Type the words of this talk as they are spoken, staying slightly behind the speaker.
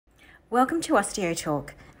Welcome to OsteoTalk,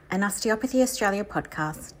 an Osteopathy Australia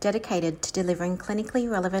podcast dedicated to delivering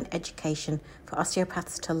clinically relevant education for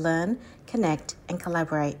osteopaths to learn, connect, and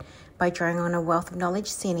collaborate by drawing on a wealth of knowledge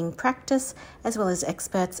seen in practice as well as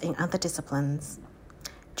experts in other disciplines.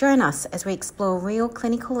 Join us as we explore real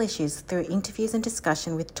clinical issues through interviews and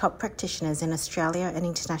discussion with top practitioners in Australia and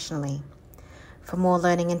internationally. For more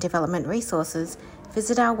learning and development resources,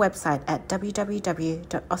 visit our website at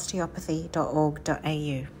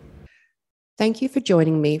www.osteopathy.org.au. Thank you for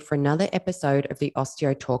joining me for another episode of the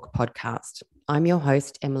OsteoTalk podcast. I'm your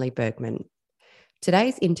host, Emily Bergman.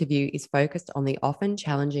 Today's interview is focused on the often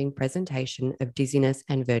challenging presentation of dizziness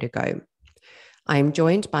and vertigo. I am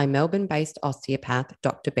joined by Melbourne-based osteopath,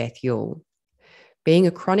 Dr. Beth Yule. Being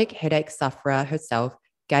a chronic headache sufferer herself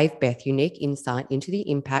gave Beth unique insight into the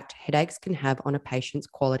impact headaches can have on a patient's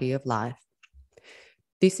quality of life.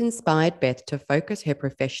 This inspired Beth to focus her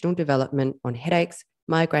professional development on headaches,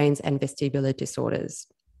 migraines, and vestibular disorders.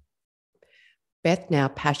 Beth now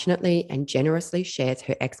passionately and generously shares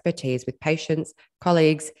her expertise with patients,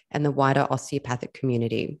 colleagues, and the wider osteopathic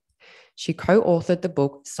community. She co-authored the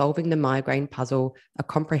book Solving the Migraine Puzzle, a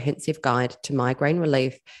comprehensive guide to migraine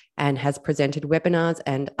relief, and has presented webinars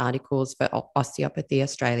and articles for Osteopathy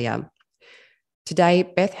Australia. Today,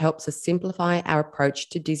 Beth helps us simplify our approach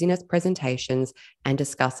to dizziness presentations and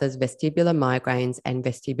discusses vestibular migraines and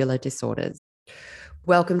vestibular disorders.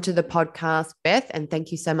 Welcome to the podcast, Beth, and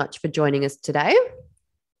thank you so much for joining us today.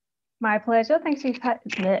 My pleasure. Thank you for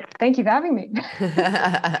having me.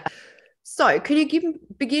 So, can you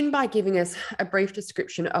begin by giving us a brief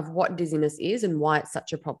description of what dizziness is and why it's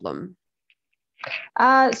such a problem?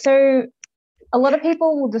 So a lot of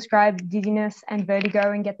people will describe dizziness and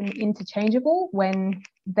vertigo and get them interchangeable when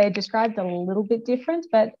they're described a little bit different.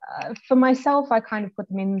 But for myself, I kind of put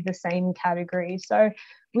them in the same category. So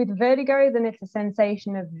with vertigo, then it's a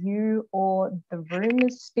sensation of you or the room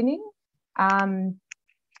is spinning. And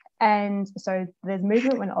so there's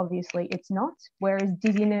movement when obviously it's not, whereas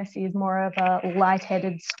dizziness is more of a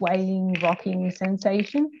lightheaded, swaying, rocking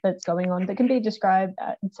sensation that's going on that can be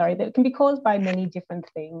that can be caused by many different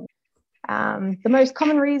things. The most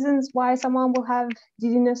common reasons why someone will have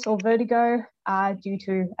dizziness or vertigo are due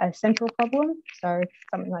to a central problem, so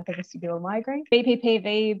something like a vestibular migraine.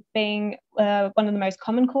 BPPV being one of the most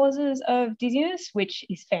common causes of dizziness, which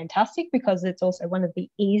is fantastic because it's also one of the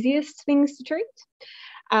easiest things to treat.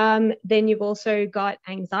 Then you've also got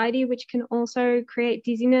anxiety, which can also create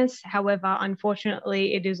dizziness. However,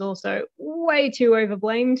 unfortunately, it is also way too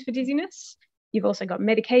overblamed for dizziness. You've also got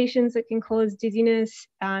medications that can cause dizziness.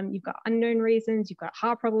 You've got unknown reasons. You've got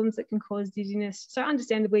heart problems that can cause dizziness. So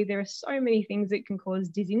understandably, there are so many things that can cause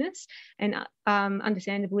dizziness. And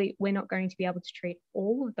understandably, we're not going to be able to treat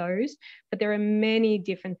all of those. But there are many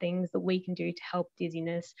different things that we can do to help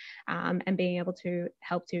dizziness, and being able to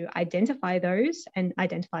help to identify those and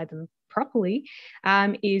identify them properly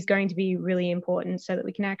is going to be really important so that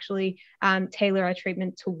we can actually tailor our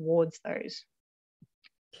treatment towards those.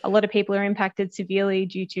 A lot of people are impacted severely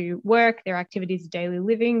due to work, their activities of daily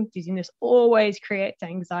living. Dizziness always creates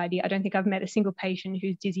anxiety. I don't think I've met a single patient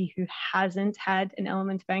who's dizzy who hasn't had an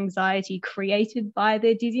element of anxiety created by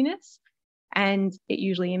their dizziness. And it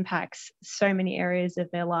usually impacts so many areas of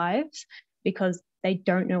their lives because they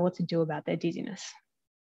don't know what to do about their dizziness.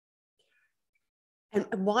 And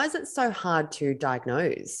why is it so hard to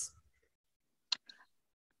diagnose?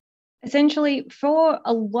 Essentially, for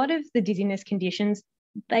a lot of the dizziness conditions,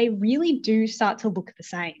 they really do start to look the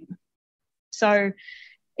same. So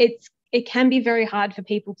it can be very hard for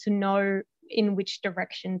people to know in which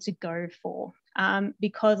direction to go for,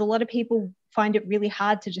 because a lot of people find it really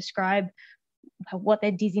hard to describe what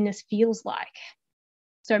their dizziness feels like.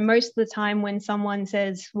 So most of the time when someone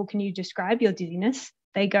says, well, can you describe your dizziness?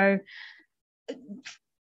 They go,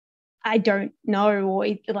 I don't know, or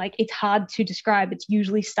it's hard to describe. It's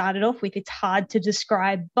usually started off with, it's hard to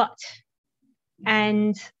describe, but...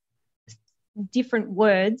 And different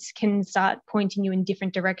words can start pointing you in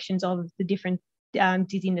different directions of the different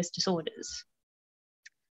dizziness disorders.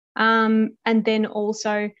 And then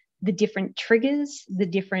also the different triggers, the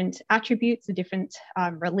different attributes, the different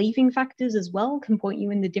relieving factors as well can point you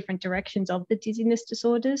in the different directions of the dizziness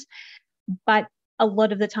disorders. But a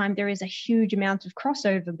lot of the time there is a huge amount of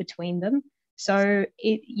crossover between them. So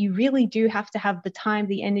you really do have to have the time,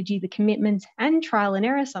 the energy, the commitment, and trial and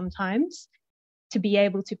error sometimes to be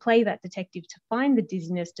able to play that detective to find the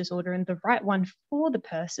dizziness disorder and the right one for the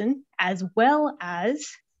person, as well as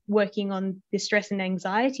working on the stress and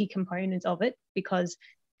anxiety components of it, because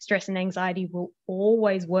stress and anxiety will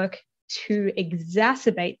always work to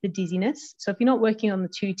exacerbate the dizziness. So if you're not working on the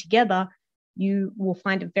two together, you will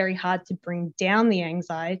find it very hard to bring down the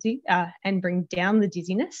anxiety and bring down the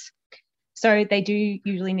dizziness. So they do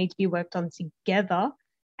usually need to be worked on together.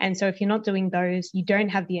 And so if you're not doing those, you don't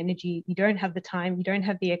have the energy, you don't have the time, you don't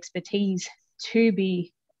have the expertise to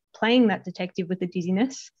be playing that detective with the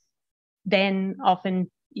dizziness, then often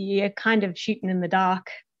you're kind of shooting in the dark,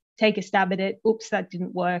 take a stab at it, oops, that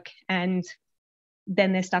didn't work. And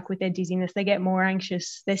then they're stuck with their dizziness. They get more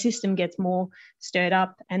anxious, their system gets more stirred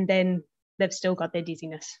up, and then they've still got their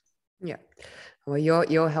dizziness. Yeah. Well,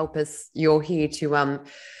 you're helpers. You're here to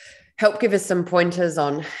help give us some pointers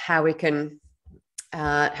on how we can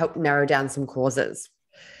help narrow down some causes.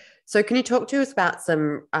 So can you talk to us about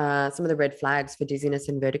some of the red flags for dizziness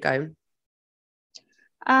and vertigo?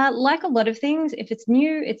 Like a lot of things, if it's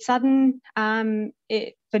new, it's sudden,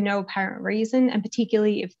 for no apparent reason, and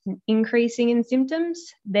particularly if it's increasing in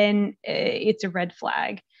symptoms, then it's a red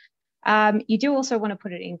flag. You do also want to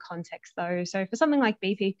put it in context, though. So for something like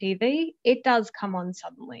BPPV, it does come on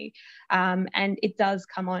suddenly, and it does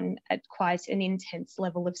come on at quite an intense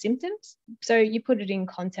level of symptoms. So you put it in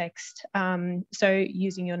context, so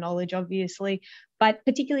using your knowledge, obviously, but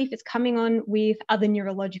particularly if it's coming on with other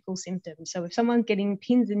neurological symptoms. So if someone's getting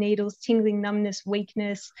pins and needles, tingling, numbness,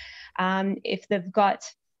 weakness, if they've got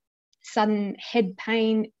sudden head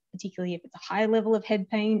pain, particularly if it's a high level of head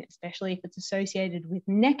pain, especially if it's associated with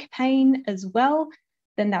neck pain as well,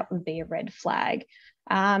 then that would be a red flag.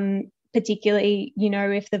 Particularly,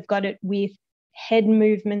 if they've got it with head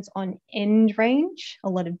movements on end range, a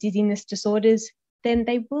lot of dizziness disorders, then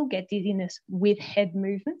they will get dizziness with head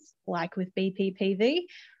movements, like with BPPV.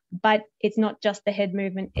 But it's not just the head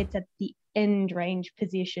movement, it's at the end range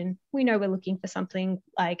position. We know we're looking for something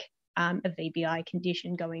like a VBI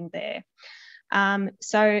condition going there.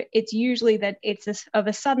 So it's usually that it's of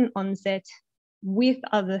a sudden onset with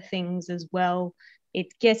other things as well.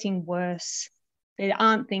 It's getting worse. There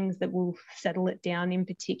aren't things that will settle it down in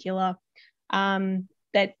particular.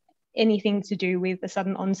 That anything to do with the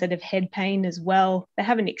sudden onset of head pain as well. They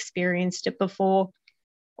haven't experienced it before.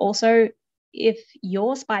 Also, if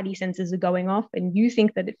your spidey senses are going off and you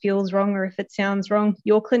think that it feels wrong or if it sounds wrong,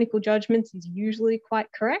 your clinical judgment is usually quite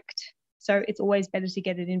correct. So it's always better to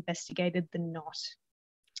get it investigated than not.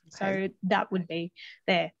 Okay. So that would be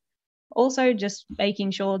there. Also, just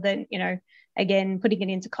making sure that, again, putting it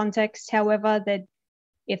into context, however, that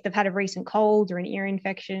if they've had a recent cold or an ear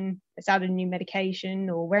infection, they started a new medication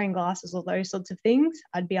or wearing glasses or those sorts of things,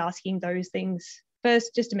 I'd be asking those things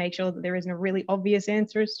first just to make sure that there isn't a really obvious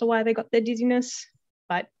answer as to why they got their dizziness.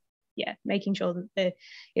 But yeah, making sure that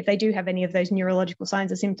if they do have any of those neurological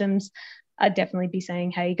signs or symptoms, I'd definitely be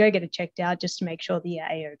saying, hey, go get it checked out just to make sure that you're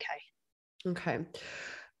A-okay. Okay.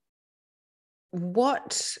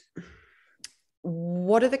 What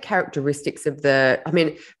are the characteristics of are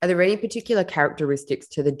there any particular characteristics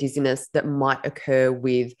to the dizziness that might occur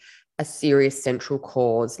with a serious central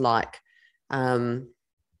cause like, a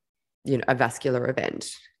vascular event?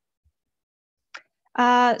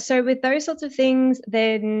 So with those sorts of things,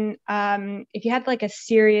 then if you had like a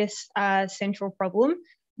serious central problem,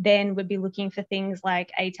 then we'd be looking for things like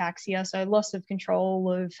ataxia, so loss of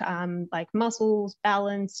control of like muscles,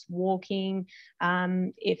 balance, walking.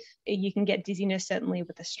 If you can get dizziness, certainly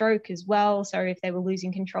with a stroke as well. So if they were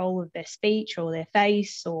losing control of their speech or their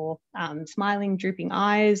face or smiling, drooping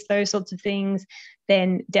eyes, those sorts of things,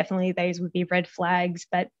 then definitely those would be red flags.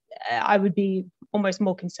 But I would be almost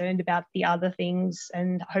more concerned about the other things,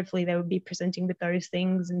 and hopefully they would be presenting with those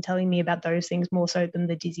things and telling me about those things more so than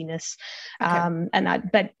the dizziness. Okay.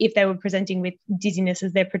 But if they were presenting with dizziness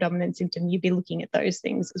as their predominant symptom, you'd be looking at those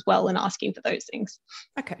things as well and asking for those things.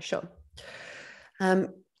 Okay, sure.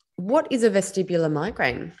 What is a vestibular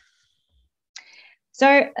migraine? So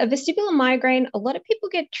a vestibular migraine, a lot of people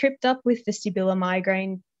get tripped up with vestibular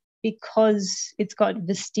migraine because it's got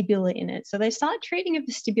vestibular in it. So they start treating a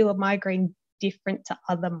vestibular migraine different to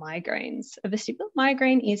other migraines. A vestibular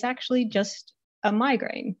migraine is actually just a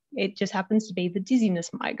migraine. It just happens to be the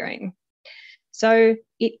dizziness migraine. So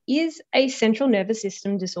it is a central nervous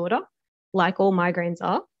system disorder, like all migraines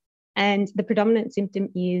are, and the predominant symptom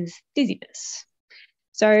is dizziness.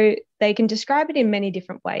 So they can describe it in many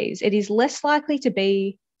different ways. It is less likely to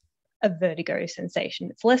be a vertigo sensation.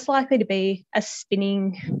 It's less likely to be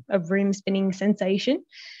a room spinning sensation.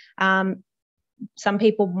 Some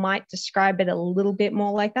people might describe it a little bit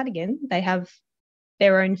more like that. Again, they have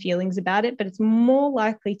their own feelings about it, but it's more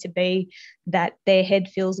likely to be that their head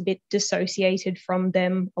feels a bit dissociated from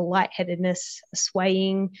them, a lightheadedness, a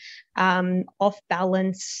swaying, off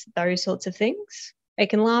balance, those sorts of things. It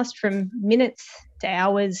can last from minutes to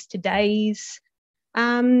hours to days.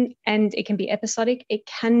 And it can be episodic. It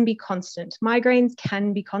can be constant. Migraines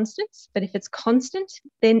can be constant, but if it's constant,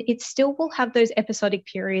 then it still will have those episodic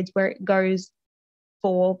periods where it goes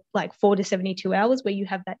for like 4 to 72 hours where you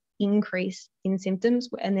have that increase in symptoms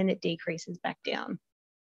and then it decreases back down.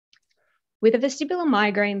 With a vestibular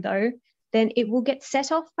migraine, though, then it will get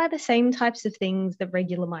set off by the same types of things that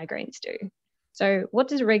regular migraines do. So what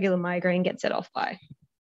does a regular migraine get set off by?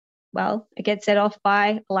 Well, it gets set off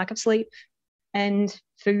by a lack of sleep and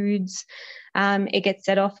foods. It gets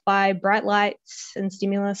set off by bright lights and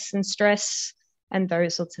stimulus and stress and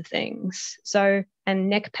those sorts of things. So, and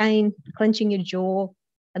neck pain, clenching your jaw,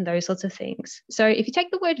 and those sorts of things. So if you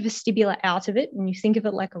take the word vestibular out of it and you think of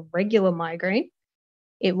it like a regular migraine,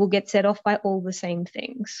 it will get set off by all the same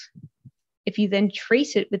things. If you then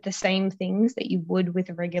treat it with the same things that you would with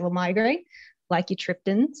a regular migraine, like your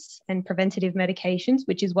triptans and preventative medications,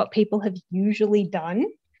 which is what people have usually done.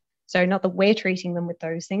 So not that we're treating them with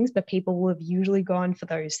those things, but people will have usually gone for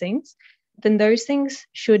those things. Then those things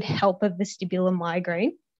should help a vestibular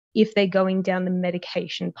migraine if they're going down the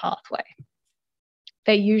medication pathway.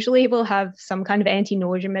 They usually will have some kind of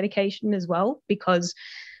anti-nausea medication as well, because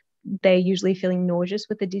they're usually feeling nauseous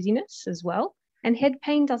with the dizziness as well. And head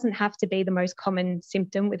pain doesn't have to be the most common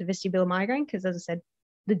symptom with a vestibular migraine, because as I said,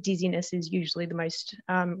 the dizziness is usually the most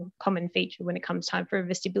common feature when it comes time for a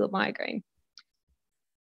vestibular migraine.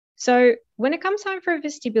 So when it comes time for a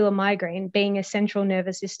vestibular migraine, being a central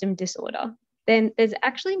nervous system disorder, then there's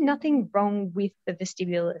actually nothing wrong with the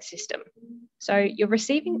vestibular system. So you're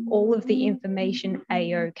receiving all of the information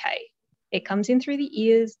A-OK. It comes in through the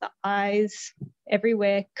ears, the eyes,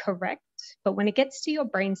 everywhere correct. But when it gets to your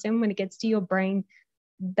brainstem, when it gets to your brain,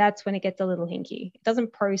 that's when it gets a little hinky. It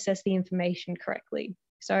doesn't process the information correctly.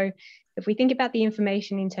 So if we think about the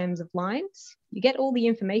information in terms of lines, you get all the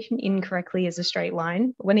information incorrectly as a straight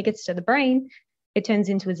line. But when it gets to the brain, it turns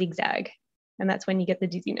into a zigzag. And that's when you get the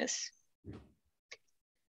dizziness.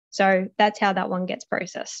 So that's how that one gets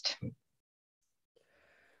processed.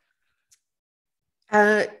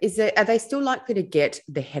 Are they still likely to get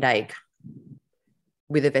the headache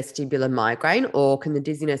with a vestibular migraine, or can the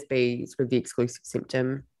dizziness be sort of the exclusive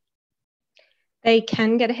symptom? They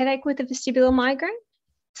can get a headache with a vestibular migraine.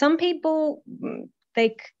 Some people,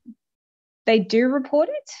 they do report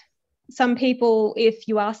it. Some people, if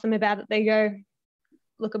you ask them about it, they go,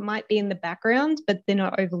 look, it might be in the background, but they're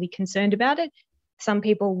not overly concerned about it. Some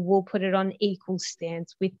people will put it on equal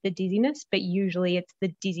stance with the dizziness, but usually it's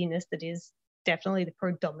the dizziness that is definitely the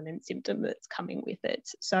predominant symptom that's coming with it.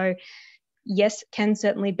 So yes, can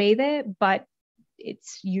certainly be there, but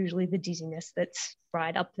it's usually the dizziness that's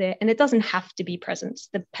right up there, and it doesn't have to be present.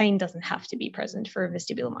 The pain doesn't have to be present for a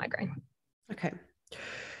vestibular migraine. Okay.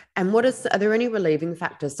 And are there any relieving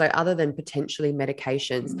factors? So other than potentially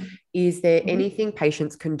medications, is there anything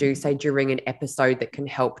patients can do, say, during an episode that can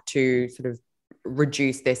help to sort of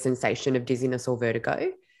reduce their sensation of dizziness or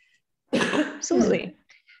vertigo? Absolutely.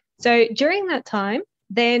 So during that time,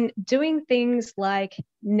 then doing things like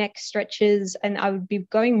neck stretches, and I would be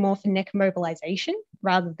going more for neck mobilization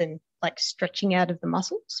rather than like stretching out of the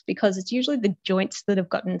muscles, because it's usually the joints that have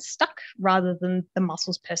gotten stuck rather than the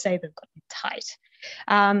muscles per se that have gotten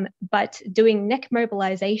tight. But doing neck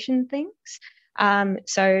mobilization things,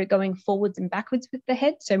 so going forwards and backwards with the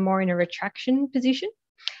head, so more in a retraction position.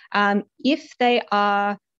 If they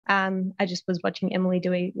are, I just was watching Emily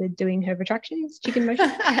doing her retractions, chicken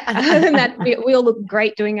motion. And that we all look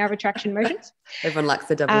great doing our retraction motions. Everyone likes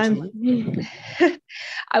the double chin.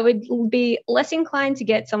 I would be less inclined to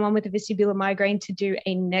get someone with a vestibular migraine to do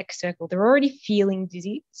a neck circle. They're already feeling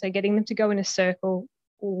dizzy, so getting them to go in a circle,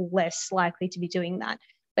 less likely to be doing that.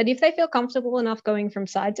 But if they feel comfortable enough going from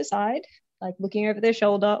side to side, like looking over their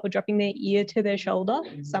shoulder or dropping their ear to their shoulder,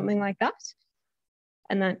 something like that,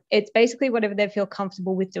 and then it's basically whatever they feel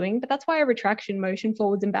comfortable with doing. But that's why a retraction motion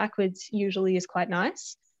forwards and backwards usually is quite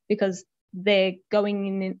nice, because they're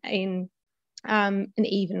going in an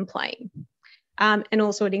even plane. And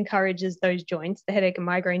also it encourages those joints, the headache and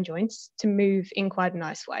migraine joints, to move in quite a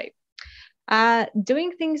nice way.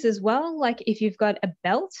 Doing things as well, like if you've got a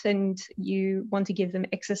belt and you want to give them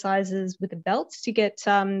exercises with a belt to get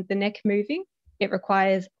the neck moving, it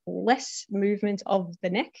requires less movement of the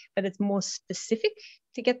neck, but it's more specific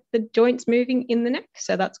to get the joints moving in the neck.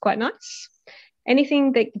 So that's quite nice.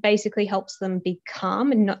 Anything that basically helps them be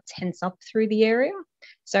calm and not tense up through the area.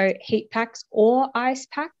 So heat packs or ice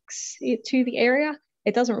packs to the area.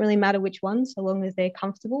 It doesn't really matter which one, so long as they're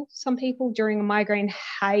comfortable. Some people during a migraine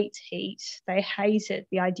hate heat. They hate it.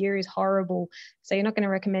 The idea is horrible. So you're not going to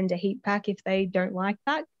recommend a heat pack if they don't like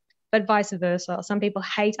that. But vice versa. Some people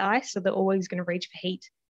hate ice, so they're always going to reach for heat.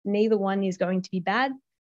 neither one is going to be bad.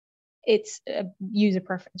 It's a user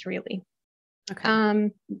preference, really.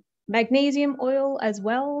 Okay. Magnesium oil as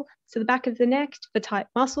well to the back of the neck for tight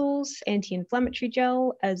muscles, anti-inflammatory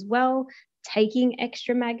gel as well, taking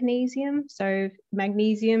extra magnesium. So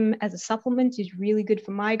magnesium as a supplement is really good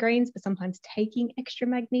for migraines, but sometimes taking extra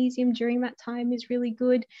magnesium during that time is really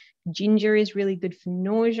good. Ginger is really good for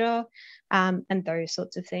nausea, and those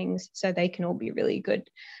sorts of things. So they can all be really good.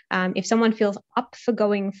 If someone feels up for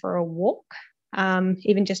going for a walk,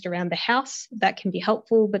 even just around the house, that can be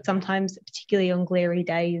helpful, but sometimes, particularly on glary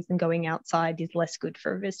days, and going outside is less good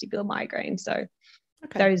for a vestibular migraine. So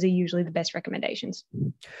those are usually the best recommendations.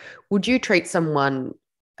 Would you treat someone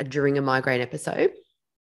during a migraine episode?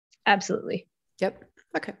 Absolutely. Yep.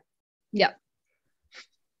 Okay. Yep.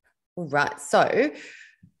 All right. So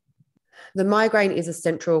the migraine is a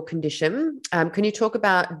central condition. Can you talk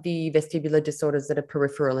about the vestibular disorders that are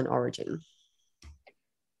peripheral in origin?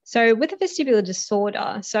 So with a vestibular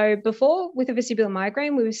disorder, so before with a vestibular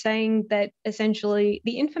migraine, we were saying that essentially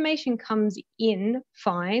the information comes in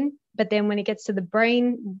fine, but then when it gets to the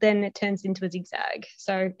brain, then it turns into a zigzag.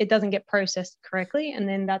 So it doesn't get processed correctly, and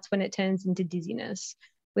then that's when it turns into dizziness.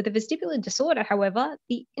 With a vestibular disorder, however,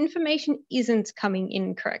 the information isn't coming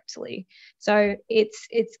in correctly. So it's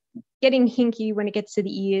getting hinky when it gets to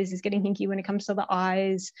the ears, it's getting hinky when it comes to the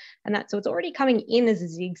eyes, and that. So it's already coming in as a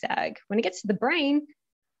zigzag. When it gets to the brain,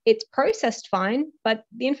 it's processed fine, but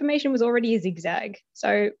the information was already a zigzag.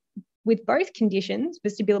 So with both conditions,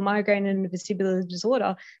 vestibular migraine and vestibular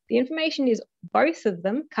disorder, the information is both of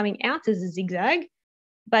them coming out as a zigzag,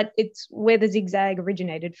 but it's where the zigzag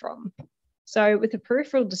originated from. So with a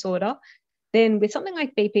peripheral disorder, then with something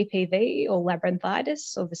like BPPV or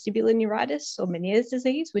labyrinthitis or vestibular neuritis or Meniere's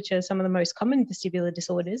disease, which are some of the most common vestibular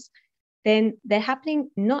disorders, then they're happening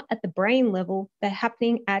not at the brain level, they're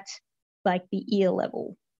happening at like the ear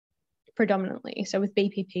level predominantly. So with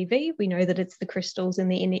BPPV, we know that it's the crystals in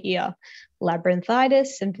the inner ear.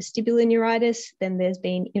 Labyrinthitis and vestibular neuritis, then there's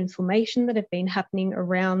been inflammation that have been happening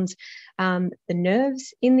around the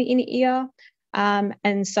nerves in the inner ear.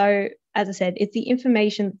 And so, as I said, it's the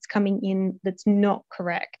information that's coming in that's not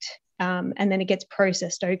correct. And then it gets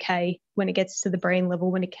processed okay when it gets to the brain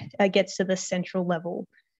level, when it gets to the central level.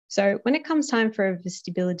 So when it comes time for a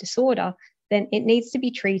vestibular disorder, then it needs to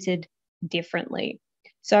be treated differently.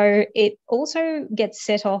 So it also gets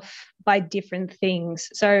set off by different things.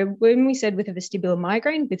 So when we said with a vestibular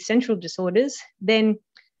migraine, with central disorders, then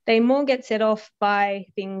they more get set off by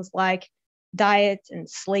things like diet and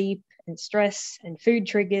sleep and stress and food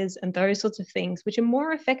triggers and those sorts of things, which are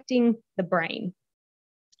more affecting the brain.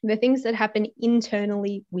 The things that happen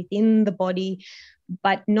internally within the body,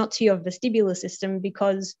 but not to your vestibular system,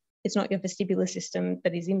 because it's not your vestibular system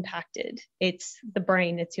that is impacted. It's the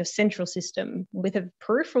brain, it's your central system. With a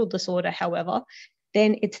peripheral disorder, however,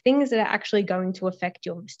 then it's things that are actually going to affect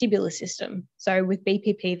your vestibular system. So with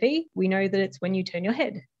BPPV, we know that it's when you turn your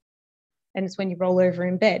head, and it's when you roll over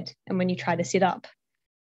in bed, and when you try to sit up.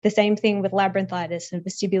 The same thing with labyrinthitis and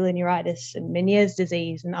vestibular neuritis and Meniere's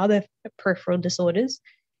disease and other peripheral disorders.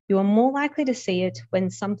 You are more likely to see it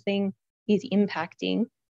when something is impacting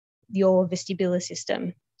your vestibular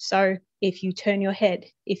system. So if you turn your head,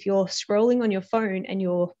 if you're scrolling on your phone and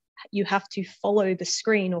you have to follow the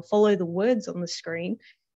screen or follow the words on the screen,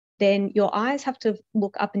 then your eyes have to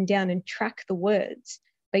look up and down and track the words.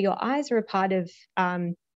 But your eyes are a part of,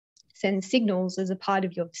 send signals as a part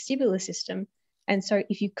of your vestibular system. And so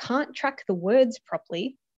if you can't track the words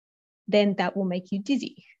properly, then that will make you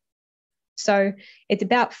dizzy. So it's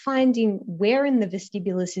about finding where in the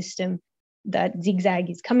vestibular system that zigzag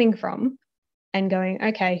is coming from and going,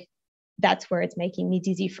 okay, that's where it's making me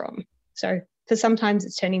dizzy from. So for sometimes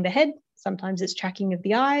it's turning the head, sometimes it's tracking of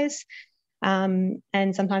the eyes, and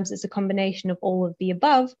sometimes it's a combination of all of the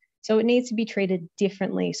above. So it needs to be treated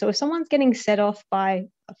differently. So if someone's getting set off by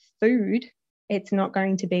a food, it's not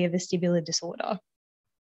going to be a vestibular disorder.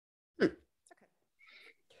 Okay.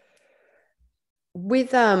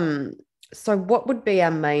 With so what would be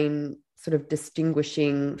our main sort of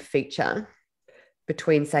distinguishing feature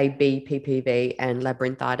between, say, BPPV and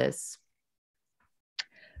labyrinthitis?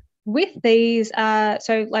 With these,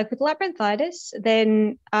 so like with labyrinthitis,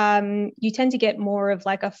 then you tend to get more of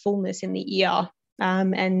like a fullness in the ear,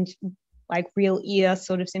 and like real ear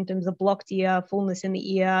sort of symptoms, a blocked ear, fullness in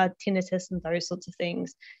the ear, tinnitus, and those sorts of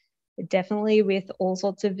things. Definitely with all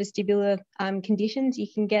sorts of vestibular conditions, you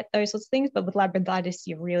can get those sorts of things, but with labyrinthitis,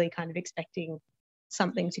 you're really kind of expecting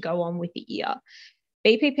something to go on with the ear.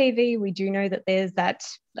 BPPV, we do know that there's that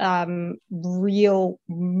real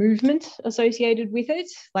movement associated with it.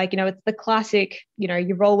 Like, it's the classic,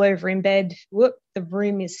 you roll over in bed, whoop, the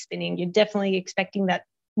room is spinning. You're definitely expecting that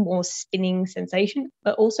more spinning sensation.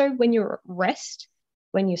 But also when you're at rest,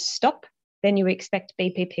 when you stop, then you expect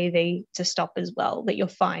BPPV to stop as well, that you're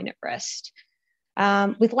fine at rest.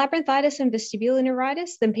 With labyrinthitis and vestibular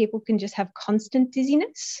neuritis, then people can just have constant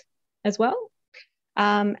dizziness as well.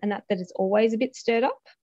 And that is always a bit stirred up.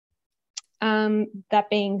 That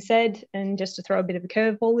being said, and just to throw a bit of a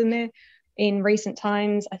curveball in there, in recent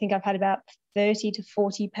times, I think I've had about 30 to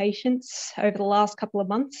 40 patients over the last couple of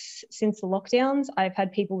months since the lockdowns. I've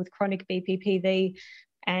had people with chronic BPPV,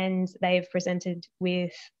 and they've presented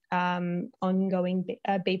with ongoing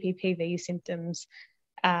BPPV symptoms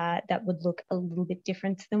that would look a little bit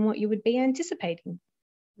different than what you would be anticipating.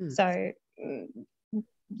 So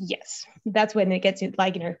yes, that's when it gets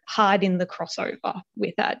hard in the crossover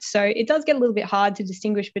with that. So it does get a little bit hard to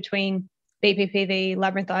distinguish between BPPV,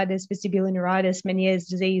 labyrinthitis, vestibular neuritis, Meniere's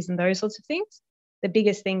disease, and those sorts of things. The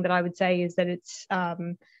biggest thing that I would say is that it's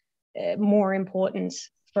more important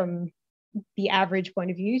from the average point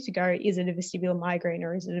of view to go, is it a vestibular migraine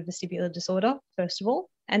or is it a vestibular disorder, first of all?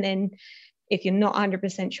 And then if you're not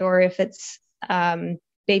 100% sure if it's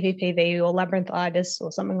BPPV or labyrinthitis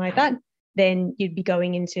or something like that, then you'd be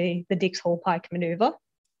going into the Dix-Hallpike maneuver,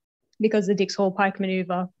 because the Dix-Hallpike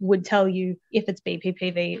maneuver would tell you if it's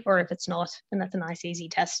BPPV or if it's not, and that's a nice, easy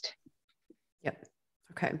test. Yep.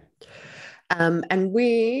 Okay. And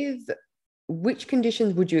with which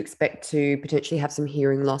conditions would you expect to potentially have some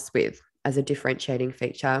hearing loss with as a differentiating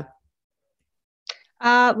feature?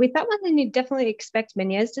 With that one, then you'd definitely expect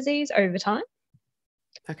Meniere's disease over time.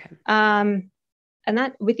 Okay. And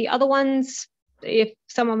that with the other ones, if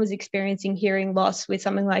someone was experiencing hearing loss with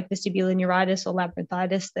something like vestibular neuritis or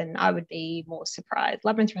labyrinthitis, then I would be more surprised.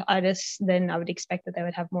 Labyrinthitis, then I would expect that they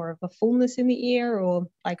would have more of a fullness in the ear or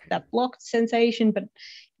like that blocked sensation, but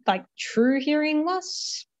like true hearing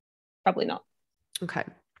loss, probably not. Okay.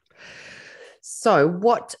 So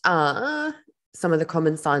what are some of the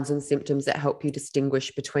common signs and symptoms that help you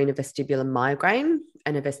distinguish between a vestibular migraine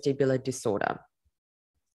and a vestibular disorder?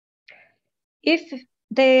 If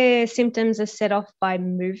their symptoms are set off by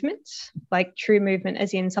movement, like true movement,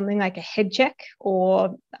 as in something like a head check,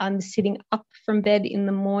 or I'm sitting up from bed in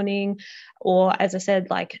the morning, or as I said,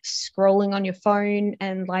 like scrolling on your phone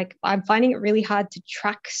and like I'm finding it really hard to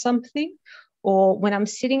track something, or when I'm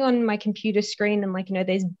sitting on my computer screen and like,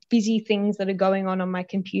 there's busy things that are going on my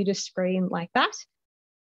computer screen like that,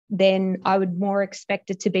 then I would more expect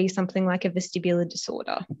it to be something like a vestibular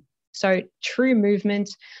disorder. So true movement,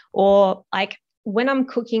 or like when I'm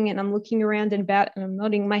cooking and I'm looking around and about and I'm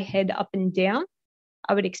nodding my head up and down,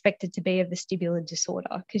 I would expect it to be a vestibular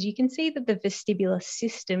disorder, because you can see that the vestibular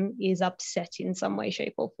system is upset in some way,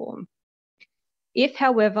 shape, or form. If,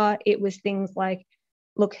 however, it was things like,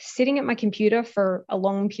 look, sitting at my computer for a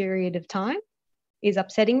long period of time is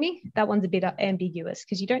upsetting me, that one's a bit ambiguous,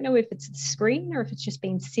 because you don't know if it's the screen or if it's just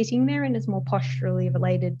been sitting there and is more posturally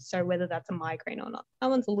related, so whether that's a migraine or not. That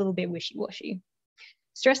one's a little bit wishy-washy.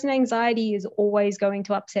 Stress and anxiety is always going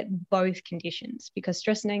to upset both conditions, because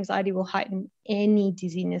stress and anxiety will heighten any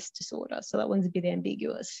dizziness disorder. So that one's a bit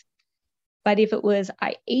ambiguous. But if it was,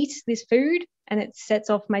 I eat this food and it sets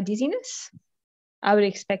off my dizziness, I would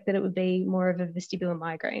expect that it would be more of a vestibular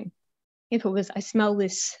migraine. If it was, I smell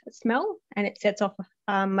this smell and it sets off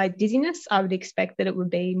my dizziness, I would expect that it would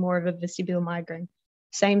be more of a vestibular migraine.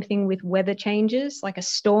 Same thing with weather changes, like a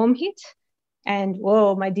storm hit and,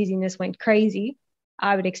 whoa, my dizziness went crazy.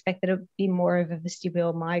 I would expect that it would be more of a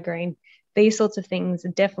vestibular migraine. These sorts of things are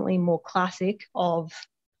definitely more classic of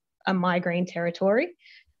a migraine territory.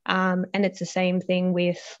 And it's the same thing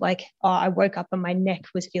with like, I woke up and my neck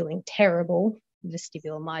was feeling terrible,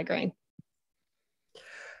 vestibular migraine.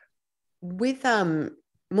 With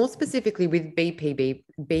more specifically with BPPV,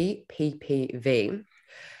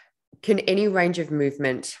 can any range of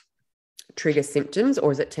movement trigger symptoms,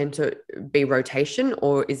 or does it tend to be rotation,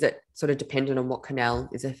 or is it sort of dependent on what canal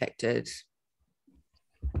is affected?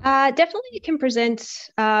 Definitely it can present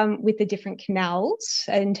with the different canals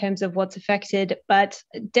in terms of what's affected, but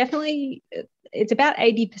definitely it's about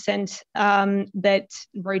 80% that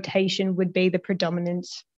rotation would be the predominant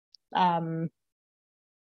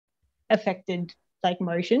affected like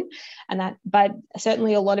motion, and that, but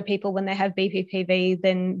certainly a lot of people when they have BPPV,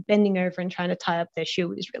 then bending over and trying to tie up their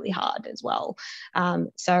shoe is really hard as well.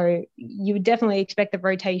 So you would definitely expect that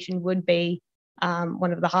rotation would be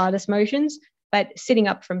one of the hardest motions. But sitting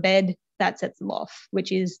up from bed, that sets them off,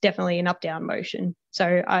 which is definitely an up-down motion.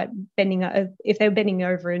 So if they're bending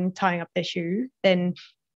over and tying up their shoe, then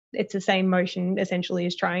it's the same motion essentially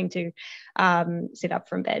as trying to sit up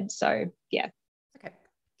from bed. So yeah, okay.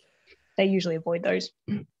 They usually avoid those.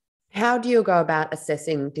 How do you go about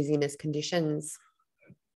assessing dizziness conditions?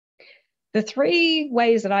 The 3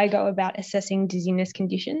 ways that I go about assessing dizziness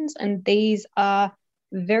conditions, and these are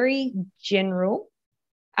very general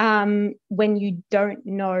when you don't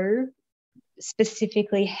know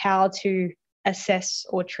specifically how to assess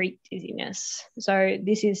or treat dizziness. So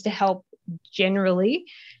this is to help generally,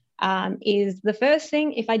 is the first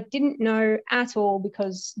thing, if I didn't know at all,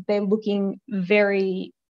 because they're looking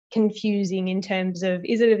very confusing in terms of,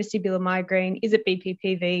 is it a vestibular migraine? Is it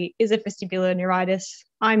BPPV? Is it vestibular neuritis?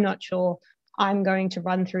 I'm not sure. I'm going to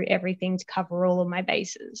run through everything to cover all of my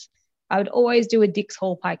bases. I would always do a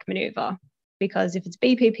Dix-Hallpike maneuver, because if it's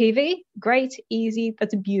BPPV, great, easy,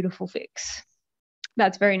 that's a beautiful fix.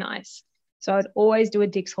 That's very nice. So I'd always do a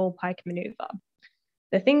Dix-Hallpike maneuver.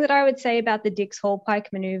 The thing that I would say about the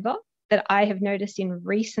Dix-Hallpike maneuver that I have noticed in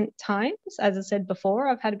recent times, as I said before,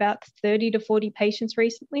 I've had about 30 to 40 patients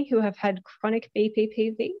recently who have had chronic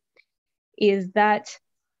BPPV, is that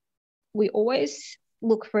we always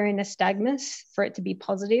look for a nystagmus for it to be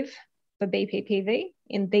positive for BPPV.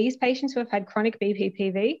 In these patients who have had chronic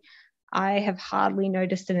BPPV, I have hardly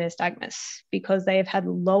noticed a nystagmus because they have had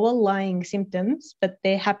lower lying symptoms, but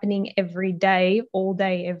they're happening every day, all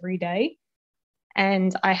day, every day.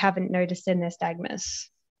 And I haven't noticed a nystagmus.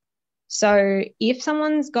 So if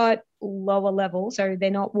someone's got lower level, so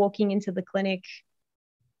they're not walking into the clinic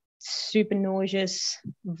super nauseous,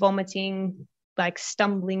 vomiting, like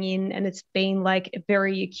stumbling in, and it's been like a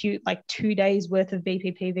very acute, like 2 days worth of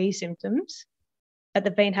BPPV symptoms, but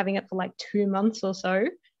they've been having it for like 2 months or so,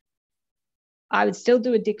 I would still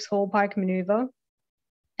do a Dix-Hallpike maneuver.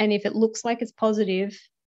 And if it looks like it's positive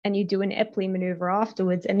and you do an Epley maneuver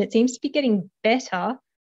afterwards and it seems to be getting better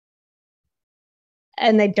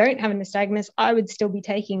and they don't have a nystagmus, I would still be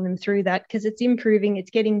taking them through that because it's improving, it's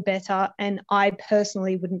getting better. And I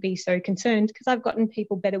personally wouldn't be so concerned because I've gotten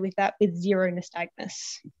people better with that with 0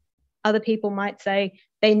 nystagmus. Other people might say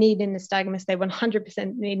they need a nystagmus, they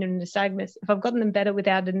 100% need a nystagmus. If I've gotten them better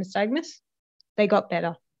without a nystagmus, they got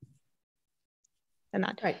better. And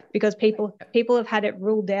that, right. Because people have had it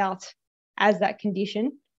ruled out as that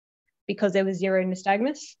condition because there was 0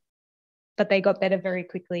 nystagmus, but they got better very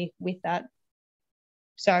quickly with that.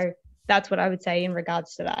 So that's what I would say in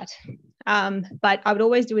regards to that. But I would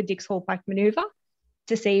always do a Dix-Hallpike maneuver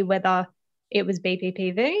to see whether it was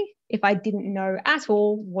BPPV if I didn't know at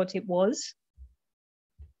all what it was.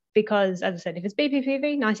 Because as I said, if it's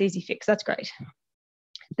BPPV, nice, easy fix, that's great.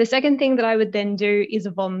 The second thing that I would then do is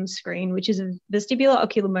a VOMS screen, which is a vestibular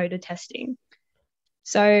oculomotor testing.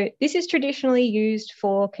 So this is traditionally used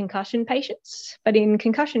for concussion patients, but in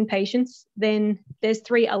concussion patients, then there's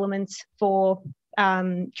 3 elements for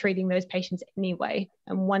treating those patients anyway.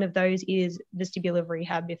 And one of those is vestibular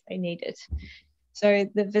rehab if they need it. So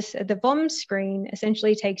the VOMS screen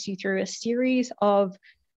essentially takes you through a series of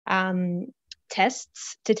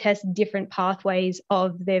tests to test different pathways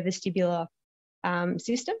of their vestibular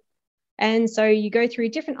system. And so you go through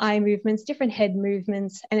different eye movements, different head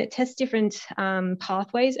movements, and it tests different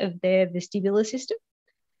pathways of their vestibular system.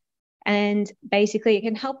 And basically it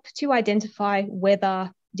can help to identify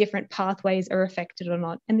whether different pathways are affected or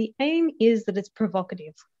not. And the aim is that it's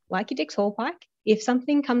provocative. Like your Dix-Hallpike, if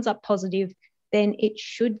something comes up positive, then it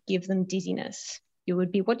should give them dizziness. You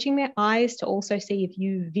would be watching their eyes to also see if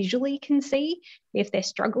you visually can see if they're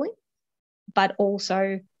struggling, but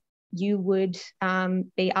also you would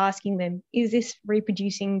be asking them, is this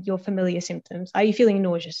reproducing your familiar symptoms? Are you feeling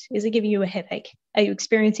nauseous? Is it giving you a headache? Are you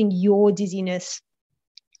experiencing your dizziness?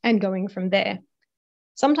 And going from there.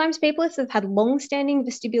 Sometimes people, if they've had long-standing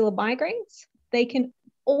vestibular migraines, they can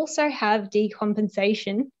also have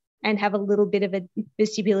decompensation and have a little bit of a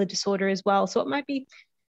vestibular disorder as well. So it might be,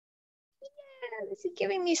 yeah, this is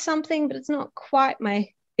giving me something, but it's not quite my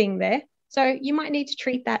thing there. So you might need to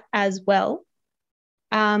treat that as well.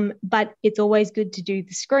 But it's always good to do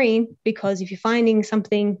the screen because if you're finding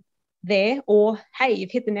something there, or hey,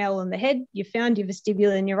 you've hit the nail on the head, you found your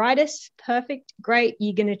vestibular neuritis, perfect, great,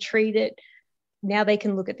 you're going to treat it. Now they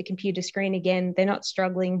can look at the computer screen again. They're not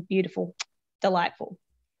struggling, beautiful, delightful.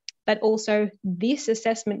 But also this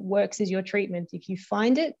assessment works as your treatment. If you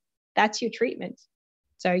find it, that's your treatment.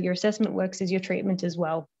 So your assessment works as your treatment as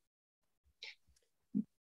well.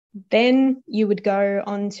 Then you would go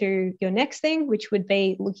on to your next thing, which would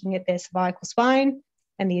be looking at their cervical spine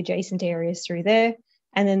and the adjacent areas through there.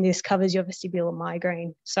 And then this covers your vestibular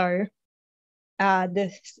migraine. So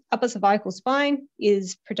the upper cervical spine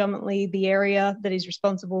is predominantly the area that is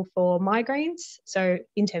responsible for migraines. So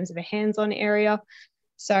in terms of a hands-on area,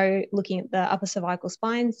 so looking at the upper cervical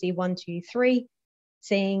spine, C1, 2, 3,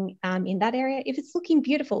 seeing in that area, if it's looking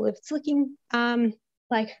beautiful, if it's looking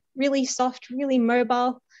like really soft, really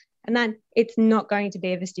mobile, and then it's not going to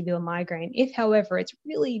be a vestibular migraine. If, however, it's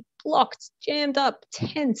really blocked, jammed up,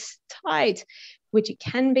 tense, tight, which it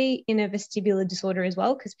can be in a vestibular disorder as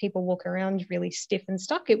well, because people walk around really stiff and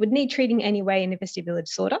stuck, it would need treating anyway in a vestibular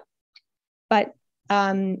disorder. But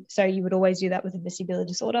so you would always do that with a vestibular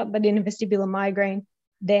disorder. But in a vestibular migraine,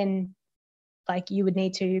 then like you would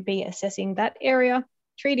need to be assessing that area,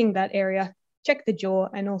 treating that area, check the jaw,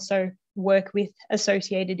 and also work with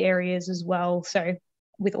associated areas as well. So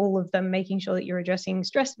with all of them, making sure that you're addressing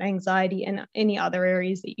stress and anxiety and any other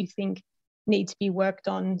areas that you think need to be worked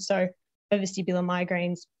on. So for vestibular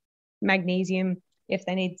migraines, magnesium, if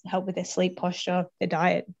they need help with their sleep posture, their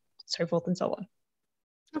diet, so forth and so on.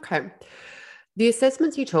 Okay. The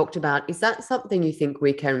assessments you talked about, is that something you think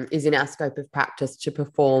is in our scope of practice to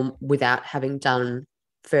perform without having done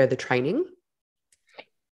further training?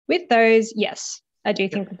 With those, yes, I do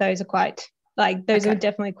think that those are quite, those are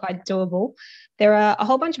definitely quite doable. There are a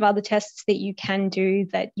whole bunch of other tests that you can do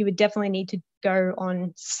that you would definitely need to go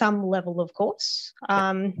on some level of course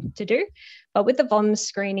to do. But with the VOMS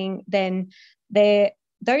screening, then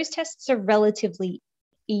those tests are relatively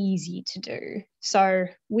easy to do. So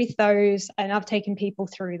with those, and I've taken people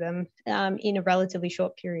through them in a relatively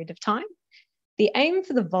short period of time. The aim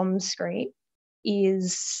for the VOMS screen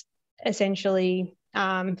is essentially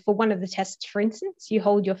for one of the tests, for instance, you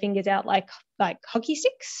hold your fingers out like hockey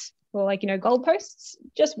sticks or goalposts,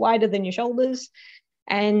 just wider than your shoulders,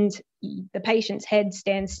 and the patient's head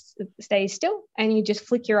stays still, and you just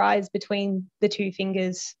flick your eyes between the two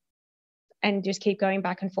fingers and just keep going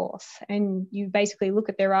back and forth. And you basically look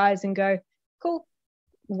at their eyes and go, cool,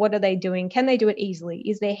 what are they doing? Can they do it easily?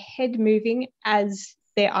 Is their head moving as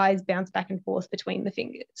their eyes bounce back and forth between the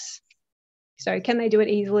fingers? So can they do it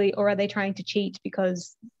easily, or are they trying to cheat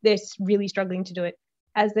because they're really struggling to do it?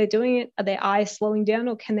 As they're doing it, are their eyes slowing down,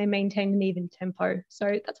 or can they maintain an even tempo?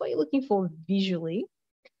 So that's what you're looking for visually.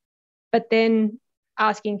 But then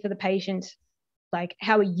asking for the patient,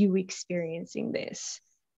 how are you experiencing this?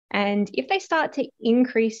 And if they start to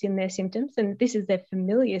increase in their symptoms, and this is their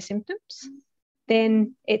familiar symptoms,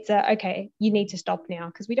 then it's okay, you need to stop now,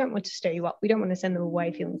 because we don't want to stir you up. We don't want to send them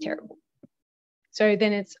away feeling terrible. So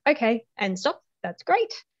then it's okay, and stop. That's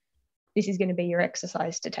great. This is going to be your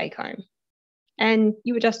exercise to take home. And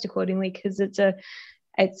you adjust accordingly, because it's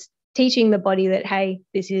teaching the body that, hey,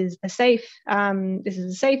 this is a safe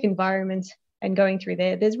environment, and going through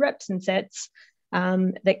there's reps and sets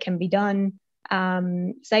that can be done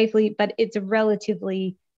safely, but it's a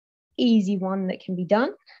relatively easy one that can be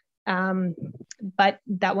done. But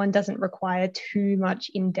that one doesn't require too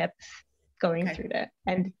much in-depth going through there.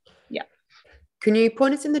 And yeah. Can you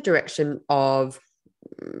point us in the direction of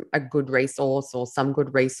a good resource or some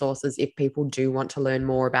good resources if people do want to learn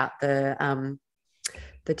more about the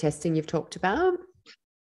testing you've talked about?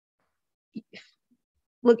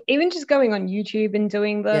 Look, even just going on YouTube and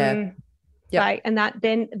doing them, and that,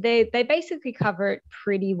 then they basically cover it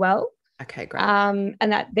pretty well. Okay, great. And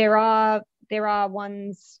that there are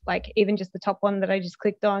ones, even just the top one that I just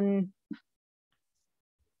clicked on,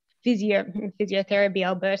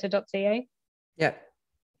 physiotherapyalberta.ca. Yep.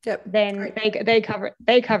 Then they cover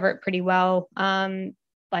it pretty well.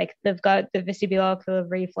 They've got the vestibular ocular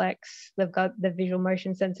reflex, they've got the visual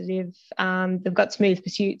motion sensitive, they've got smooth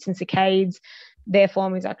pursuits and saccades. Their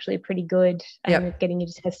form is actually pretty good, and getting you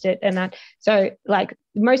to test it and that. So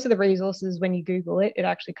most of the resources, when you Google it, it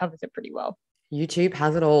actually covers it pretty well. YouTube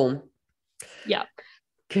has it all. Yeah.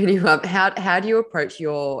 Can you how do you approach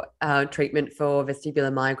your treatment for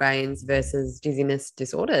vestibular migraines versus dizziness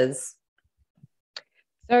disorders?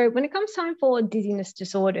 So when it comes time for dizziness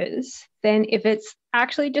disorders, then if it's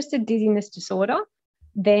actually just a dizziness disorder,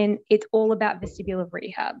 then it's all about vestibular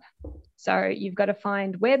rehab. So you've got to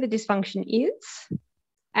find where the dysfunction is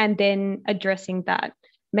and then addressing that,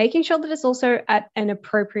 making sure that it's also at an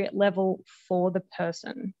appropriate level for the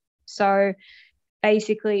person. So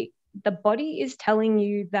basically, the body is telling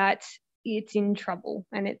you that it's in trouble,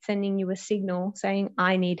 and it's sending you a signal saying,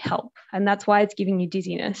 I need help. And that's why it's giving you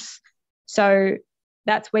dizziness. So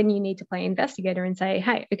that's when you need to play investigator and say,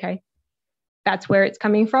 hey, okay, that's where it's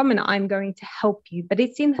coming from, and I'm going to help you. But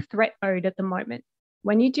it's in threat mode at the moment.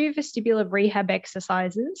 When you do vestibular rehab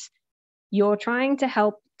exercises, you're trying to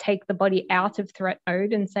help take the body out of threat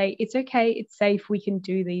mode and say, it's okay, it's safe, we can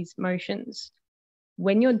do these motions.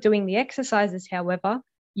 When you're doing the exercises, however,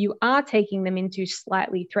 you are taking them into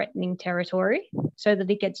slightly threatening territory so that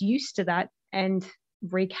it gets used to that and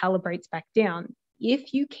recalibrates back down.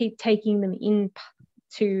 If you keep taking them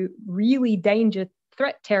into really danger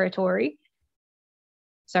threat territory,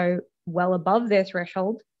 so well above their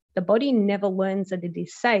threshold, the body never learns that it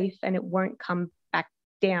is safe and it won't come back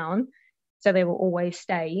down. So they will always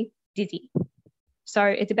stay dizzy. So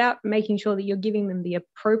it's about making sure that you're giving them the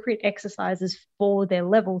appropriate exercises for their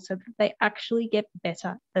level so that they actually get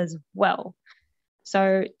better as well.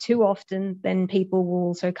 So too often then people will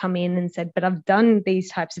also come in and say, but I've done these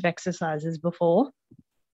types of exercises before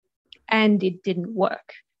and it didn't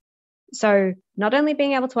work. So not only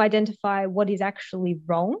being able to identify what is actually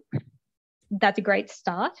wrong, that's a great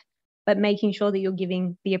start, but making sure that you're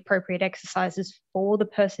giving the appropriate exercises for the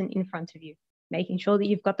person in front of you, making sure that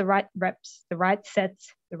you've got the right reps, the right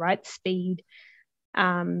sets, the right speed,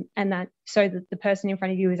 and that so that the person in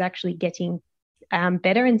front of you is actually getting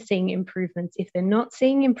better and seeing improvements. If they're not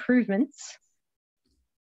seeing improvements,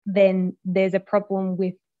 then there's a problem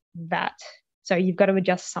with that. So you've got to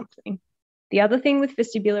adjust something. The other thing with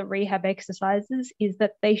vestibular rehab exercises is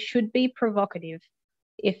that they should be provocative.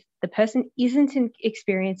 If the person isn't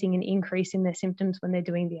experiencing an increase in their symptoms when they're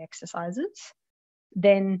doing the exercises,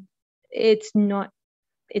 then it's not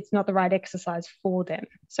the right exercise for them.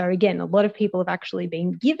 So again, a lot of people have actually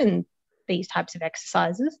been given these types of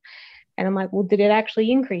exercises. And I'm like, well, did it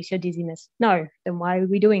actually increase your dizziness? No. Then why are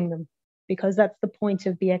we doing them? Because that's the point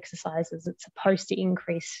of the exercises. It's supposed to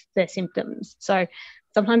increase their symptoms. So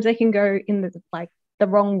sometimes they can go in the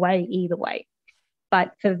wrong way either way.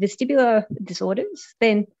 But for vestibular disorders,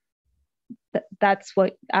 then that's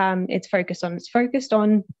what it's focused on. It's focused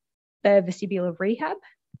on the vestibular rehab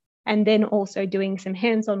and then also doing some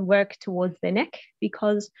hands-on work towards their neck,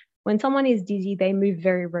 because when someone is dizzy, they move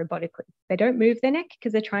very robotically. They don't move their neck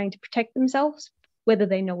because they're trying to protect themselves, whether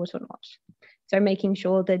they know it or not. So making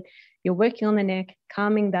sure that you're working on the neck,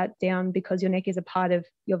 calming that down, because your neck is a part of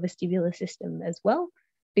your vestibular system as well,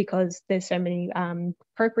 because there's so many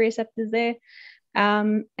proprioceptors there.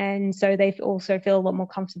 And so they also feel a lot more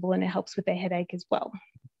comfortable, and it helps with their headache as well.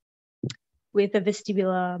 With a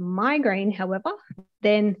vestibular migraine, however,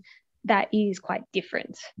 then that is quite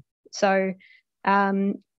different. So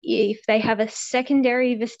if they have a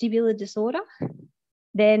secondary vestibular disorder,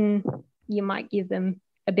 then you might give them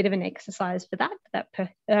a bit of an exercise for that.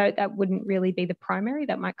 That wouldn't really be the primary.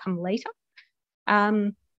 That might come later.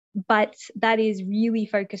 But that is really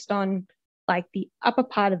focused on like the upper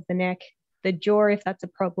part of the neck, the jaw, if that's a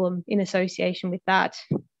problem in association with that,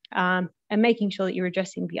 and making sure that you're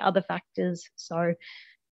addressing the other factors. So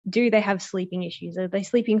do they have sleeping issues? Are they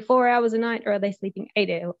sleeping 4 hours a night, or are they sleeping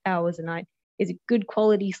 8 hours a night? Is it good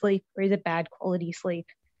quality sleep, or is it bad quality sleep?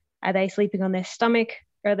 Are they sleeping on their stomach,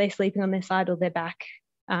 or are they sleeping on their side or their back?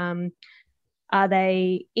 Are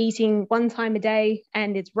they eating one time a day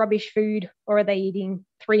and it's rubbish food, or are they eating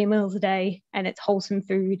 3 meals a day and it's wholesome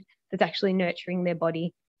food that's actually nurturing their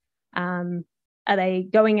body? Are they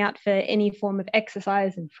going out for any form of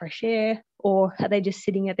exercise and fresh air, or are they just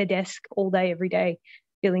sitting at their desk all day, every day,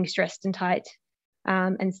 feeling stressed and tight,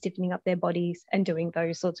 and stiffening up their bodies and doing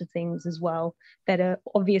those sorts of things as well, that are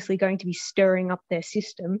obviously going to be stirring up their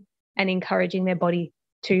system and encouraging their body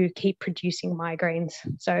to keep producing migraines.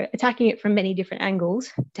 So attacking it from many different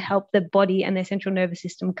angles to help the body and their central nervous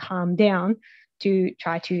system calm down to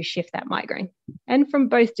try to shift that migraine. And from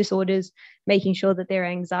both disorders, making sure that their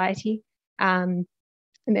anxiety and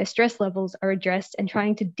their stress levels are addressed, and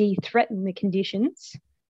trying to de-threaten the conditions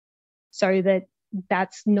so that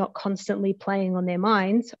that's not constantly playing on their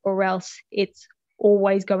minds, or else it's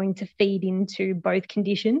always going to feed into both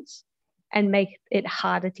conditions and make it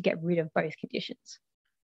harder to get rid of both conditions.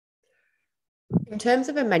 In terms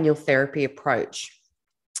of a manual therapy approach,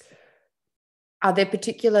 are there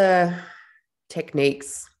particular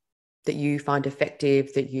techniques that you find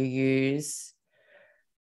effective, that you use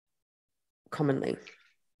commonly?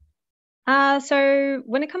 So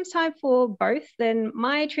when it comes time for both, then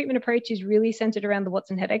my treatment approach is really centered around the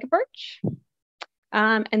Watson headache approach.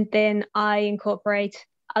 And then I incorporate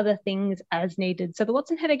other things as needed. So the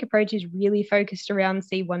Watson headache approach is really focused around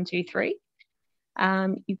C123.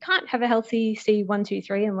 You can't have a healthy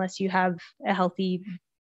C123 unless you have a healthy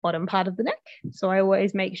bottom part of the neck. So I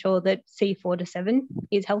always make sure that C4 to 7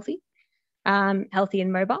 is healthy and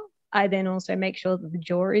mobile. I then also make sure that the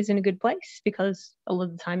jaw is in a good place, because a lot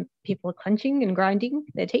of the time people are clenching and grinding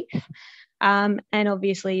their teeth. And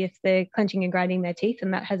obviously if they're clenching and grinding their teeth,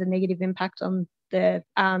 and that has a negative impact on the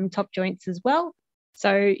top joints as well.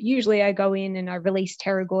 So usually I go in and I release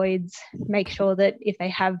pterygoids, make sure that if they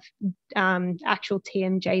have actual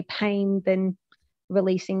TMJ pain, then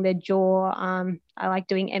releasing their jaw. I like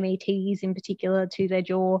doing METs in particular to their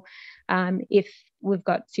jaw if we've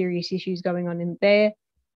got serious issues going on in there.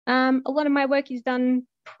 A lot of my work is done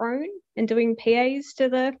prone and doing PAs to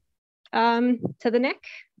the neck.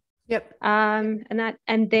 Yep.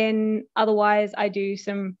 And then otherwise I do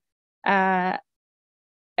some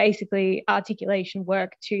basically articulation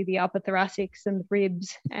work to the upper thoracics and the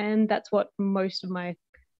ribs, and that's what most of my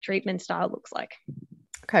treatment style looks like.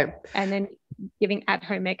 Okay. And then giving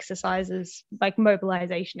at-home exercises like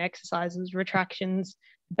mobilization exercises, retractions,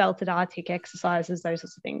 belted Arctic exercises, those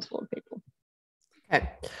sorts of things for people. Okay.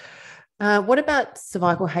 What about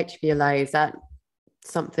cervical HVLA? Is that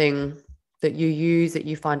something that you use, that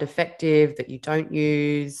you find effective, that you don't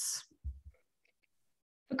use?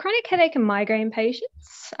 For chronic headache and migraine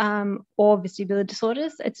patients or vestibular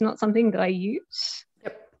disorders, it's not something that I use.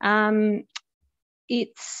 Yep.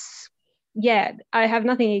 I have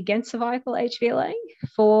nothing against cervical HVLA.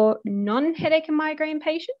 For non-headache and migraine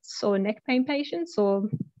patients or neck pain patients or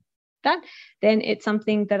that, then it's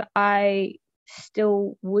something that I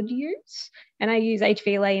still would use, and I use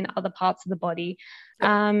HVLA in other parts of the body.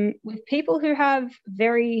 With people who have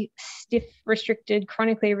very stiff, restricted,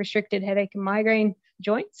 chronically restricted headache and migraine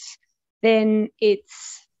joints, then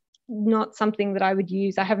it's not something that I would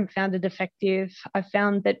use. I haven't found it effective. I've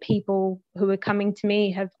found that people who are coming to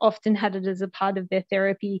me have often had it as a part of their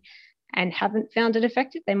therapy and haven't found it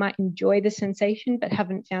effective. They might enjoy the sensation but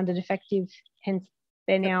haven't found it effective, hence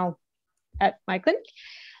they're now at my clinic.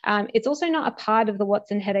 It's also not a part of the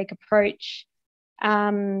Watson headache approach,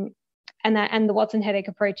 and the Watson headache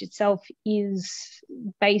approach itself is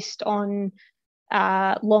based on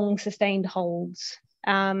long sustained holds.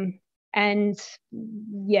 And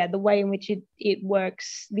the way in which it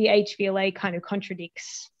works, the HVLA kind of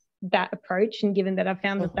contradicts that approach. And given that I've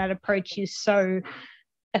found that approach is so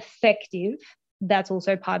effective, that's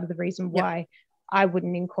also part of the reason why I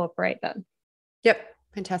wouldn't incorporate that. Yep.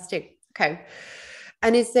 Fantastic. Okay.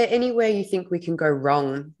 And is there anywhere you think we can go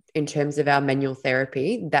wrong in terms of our manual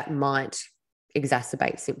therapy that might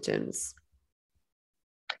exacerbate symptoms?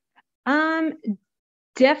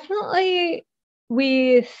 Definitely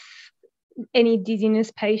with any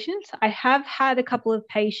dizziness patients. I have had a couple of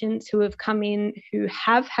patients who have come in who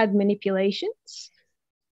have had manipulations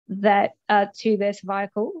that to their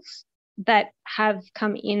cervicals that have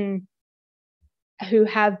come in who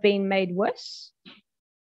have been made worse.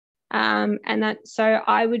 So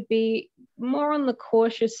I would be more on the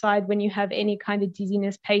cautious side when you have any kind of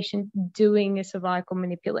dizziness patient doing a cervical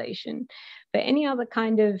manipulation. But any other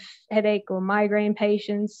kind of headache or migraine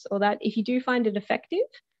patients or that, if you do find it effective,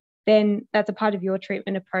 then that's a part of your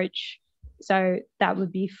treatment approach. So that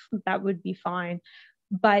would be fine.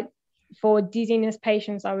 But for dizziness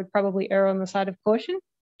patients, I would probably err on the side of caution,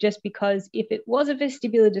 just because if it was a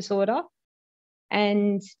vestibular disorder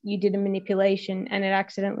and you did a manipulation and it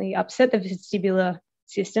accidentally upset the vestibular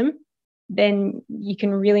system, then you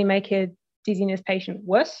can really make a dizziness patient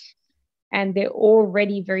worse. And they're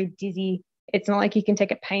already very dizzy. It's not like you can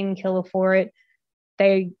take a painkiller for it.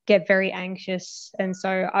 They get very anxious. And so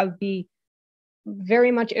I would be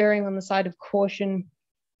very much erring on the side of caution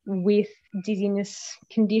with dizziness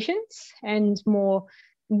conditions and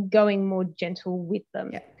going more gentle with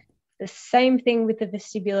them. Yeah. The same thing with the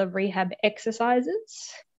vestibular rehab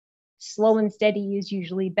exercises. Slow and steady is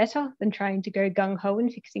usually better than trying to go gung-ho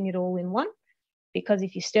and fixing it all in one, because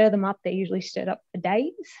if you stir them up, they're usually stirred up for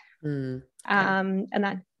days. Okay.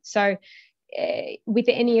 With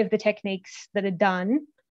any of the techniques that are done,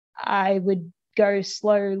 I would go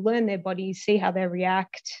slow, learn their bodies, see how they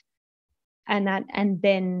react, and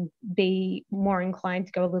then be more inclined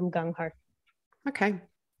to go a little gung-ho. Okay.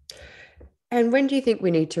 And when do you think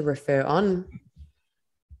we need to refer on?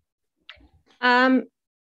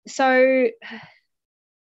 So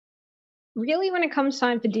really, when it comes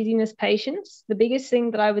time for dizziness patients, the biggest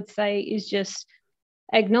thing that I would say is just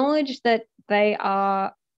acknowledge that they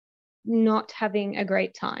are not having a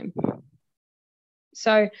great time.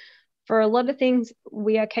 So for a lot of things,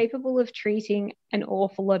 we are capable of treating an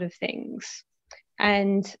awful lot of things.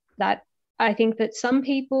 And that I think that some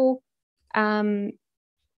people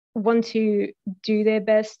want to do their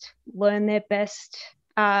best, learn their best,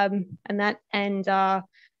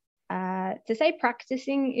 to say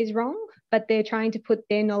practicing is wrong, but they're trying to put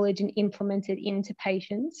their knowledge and implement it into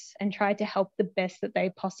patients and try to help the best that they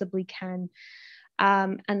possibly can.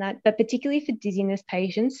 But particularly for dizziness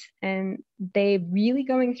patients, and they're really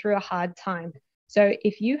going through a hard time. So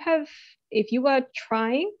if you are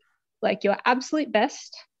trying like your absolute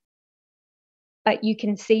best, but you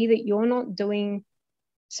can see that you're not doing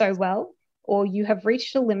so well, or you have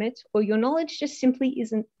reached a limit, or your knowledge just simply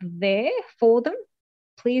isn't there for them,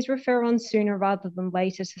 please refer on sooner rather than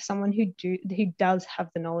later to someone who does have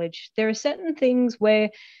the knowledge. There are certain things where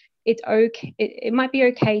it's okay. It might be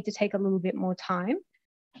okay to take a little bit more time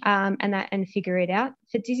and figure it out.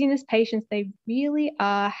 For dizziness patients, they really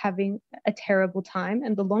are having a terrible time.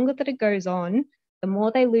 And the longer that it goes on, the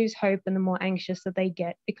more they lose hope and the more anxious that they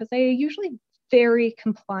get, because they are usually very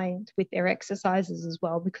compliant with their exercises as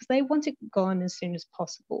well, because they want it gone as soon as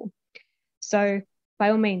possible. So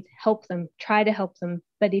by all means, help them, try to help them.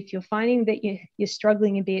 But if you're finding that you're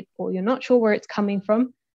struggling a bit, or you're not sure where it's coming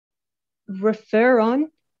from, refer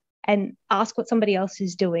on and ask what somebody else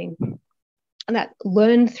is doing. And that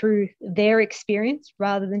learn through their experience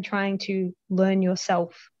rather than trying to learn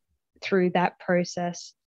yourself through that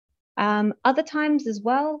process. Other times as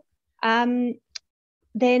well,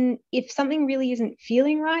 then if something really isn't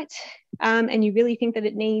feeling right, and you really think that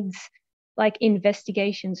it needs like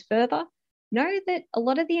investigations further, know that a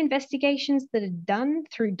lot of the investigations that are done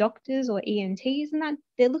through doctors or ENTs and that,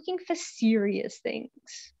 they're looking for serious things.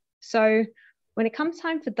 So when it comes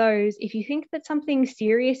time for those, if you think that something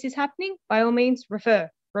serious is happening, by all means, refer.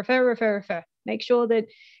 Make sure that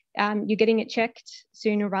you're getting it checked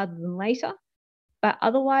sooner rather than later. But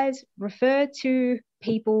otherwise, refer to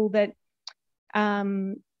people that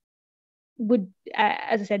would,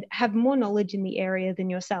 as I said, have more knowledge in the area than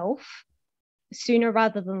yourself sooner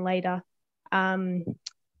rather than later.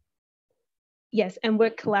 Yes, and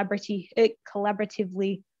work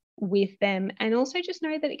collaboratively with them. And also just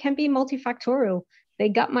know that it can be multifactorial. Their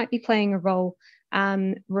gut might be playing a role.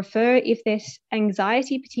 Refer if this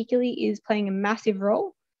anxiety particularly is playing a massive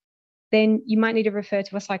role, then you might need to refer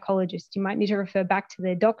to a psychologist. You might need to refer back to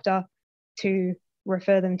their doctor to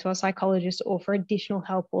refer them to a psychologist or for additional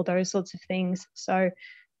help or those sorts of things. So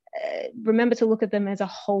remember to look at them as a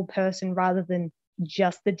whole person rather than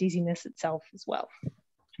just the dizziness itself as well.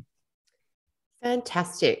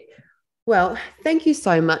 Fantastic. Well, thank you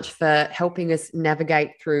so much for helping us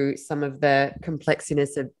navigate through some of the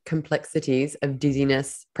complexities of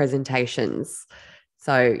dizziness presentations.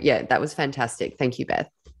 So yeah, that was fantastic. Thank you, Beth.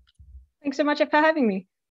 Thanks so much for having me.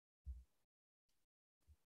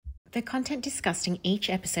 The content discussed in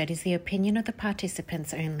each episode is the opinion of the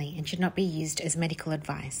participants only and should not be used as medical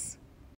advice.